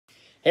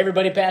Hey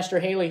everybody, Pastor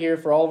Haley here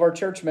for all of our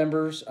church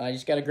members. I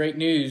just got a great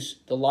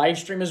news. The live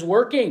stream is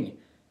working.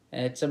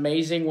 And it's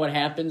amazing what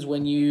happens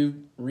when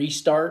you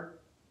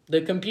restart the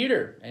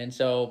computer. And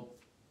so,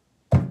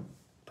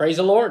 praise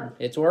the Lord,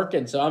 it's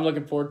working. So I'm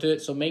looking forward to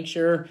it. So make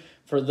sure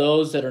for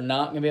those that are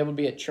not going to be able to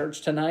be at church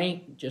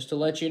tonight, just to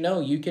let you know,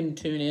 you can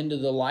tune into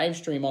the live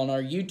stream on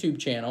our YouTube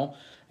channel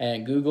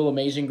and Google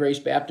Amazing Grace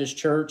Baptist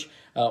Church,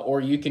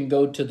 or you can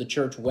go to the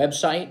church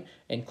website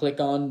and click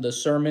on the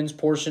sermons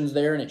portions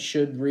there, and it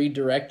should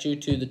redirect you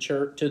to the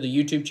church, to the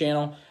YouTube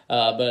channel.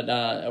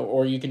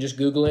 Or you can just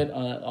Google it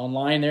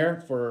online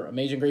there for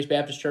Amazing Grace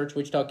Baptist Church,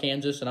 Wichita,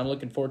 Kansas, and I'm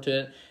looking forward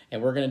to it.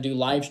 And we're going to do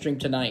live stream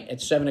tonight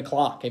at 7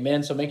 o'clock.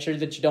 Amen. So make sure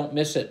that you don't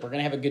miss it. We're going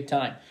to have a good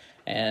time.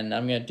 And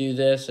I'm going to do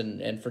this,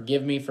 and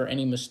forgive me for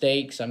any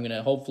mistakes. I'm going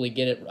to hopefully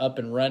get it up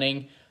and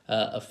running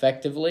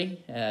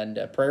effectively and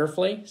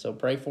prayerfully. So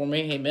pray for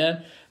me.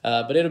 Amen.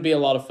 But it'll be a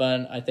lot of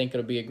fun. I think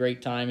it'll be a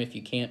great time. If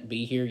you can't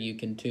be here, you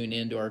can tune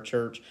into our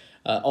church.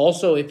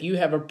 Also, if you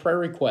have a prayer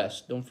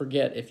request, don't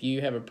forget, if you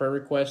have a prayer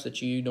request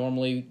that you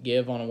normally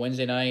give on a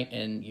Wednesday night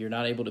and you're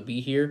not able to be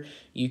here,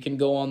 you can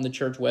go on the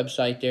church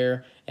website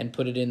there and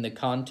put it in the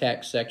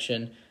contact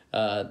section.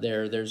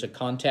 There's a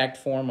contact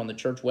form on the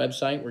church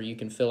website where you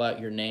can fill out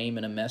your name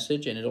and a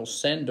message, and it'll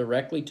send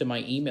directly to my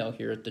email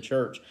here at the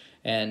church.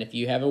 And if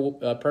you have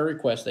a prayer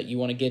request that you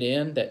want to get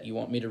in, that you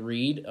want me to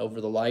read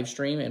over the live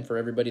stream and for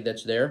everybody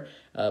that's there,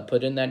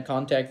 put in that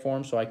contact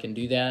form so I can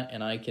do that,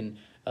 and I can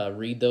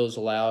read those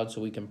aloud so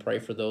we can pray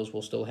for those.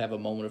 We'll still have a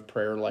moment of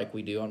prayer like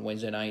we do on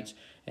Wednesday nights,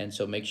 and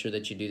so make sure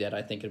that you do that.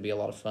 I think it'll be a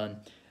lot of fun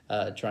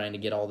trying to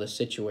get all this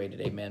situated,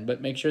 amen.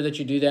 But make sure that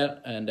you do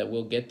that, and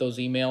we'll get those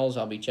emails.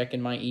 I'll be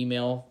checking my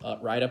email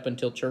right up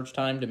until church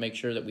time to make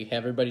sure that we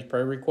have everybody's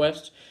prayer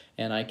requests,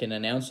 and I can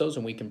announce those,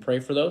 and we can pray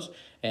for those.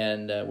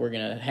 And we're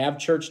going to have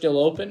church still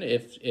open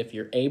if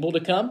you're able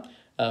to come,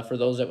 for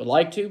those that would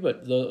like to,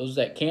 but those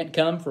that can't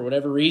come for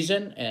whatever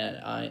reason,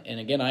 and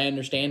again, I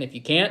understand if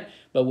you can't,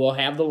 but we'll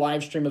have the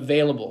live stream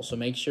available. So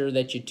make sure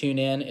that you tune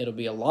in. It'll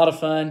be a lot of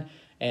fun.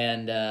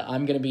 And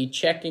I'm going to be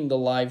checking the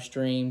live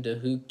stream to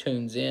who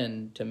tunes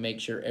in to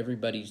make sure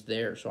everybody's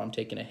there. So I'm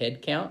taking a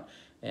head count.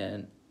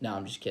 And no,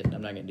 I'm just kidding.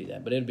 I'm not going to do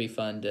that. But it'll be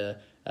fun to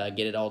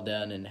get it all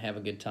done and have a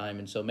good time.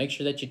 And so make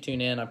sure that you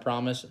tune in. I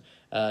promise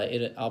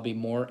I'll be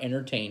more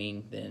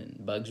entertaining than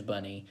Bugs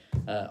Bunny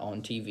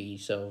on TV.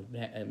 So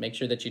make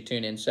sure that you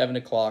tune in 7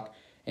 o'clock,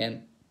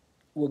 and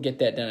we'll get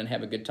that done and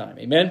have a good time.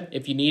 Amen?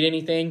 If you need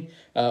anything,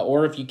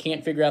 or if you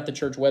can't figure out the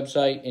church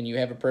website and you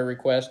have a prayer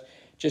request,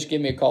 just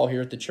give me a call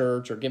here at the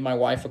church, or give my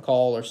wife a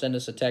call, or send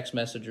us a text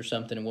message or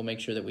something, and we'll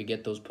make sure that we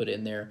get those put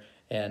in there.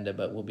 And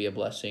but we'll be a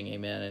blessing,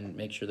 amen, and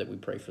make sure that we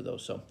pray for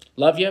those. So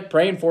love you,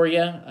 praying for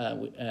you.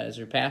 As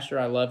your pastor,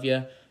 I love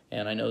you,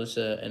 and I know this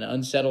is an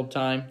unsettled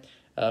time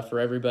for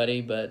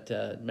everybody, but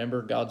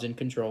remember, God's in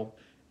control,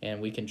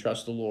 and we can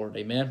trust the Lord,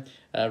 amen.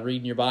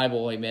 Reading your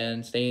Bible,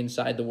 amen. Stay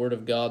inside the Word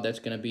of God. That's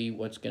going to be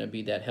what's going to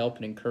be that help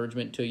and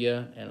encouragement to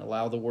you, and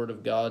allow the Word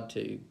of God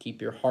to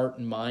keep your heart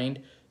and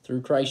mind through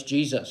Christ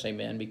Jesus,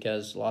 amen,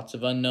 because lots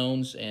of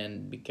unknowns,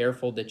 and be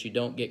careful that you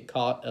don't get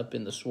caught up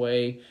in the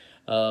sway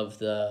of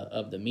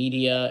the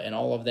media and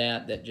all of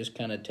that just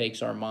kind of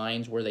takes our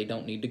minds where they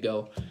don't need to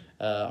go.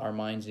 Our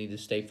minds need to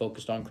stay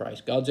focused on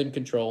Christ. God's in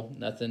control,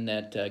 nothing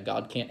that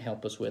God can't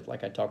help us with,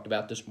 like I talked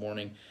about this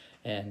morning,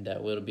 and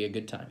it'll be a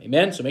good time,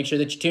 amen. So make sure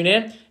that you tune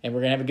in, and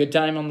we're going to have a good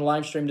time on the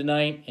live stream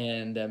tonight,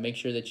 and make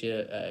sure that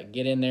you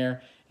get in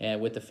there and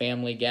with the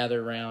family,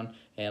 gather around,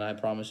 and I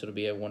promise it'll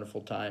be a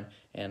wonderful time.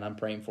 And I'm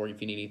praying for you.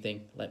 If you need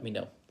anything, let me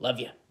know. Love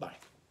you. Bye.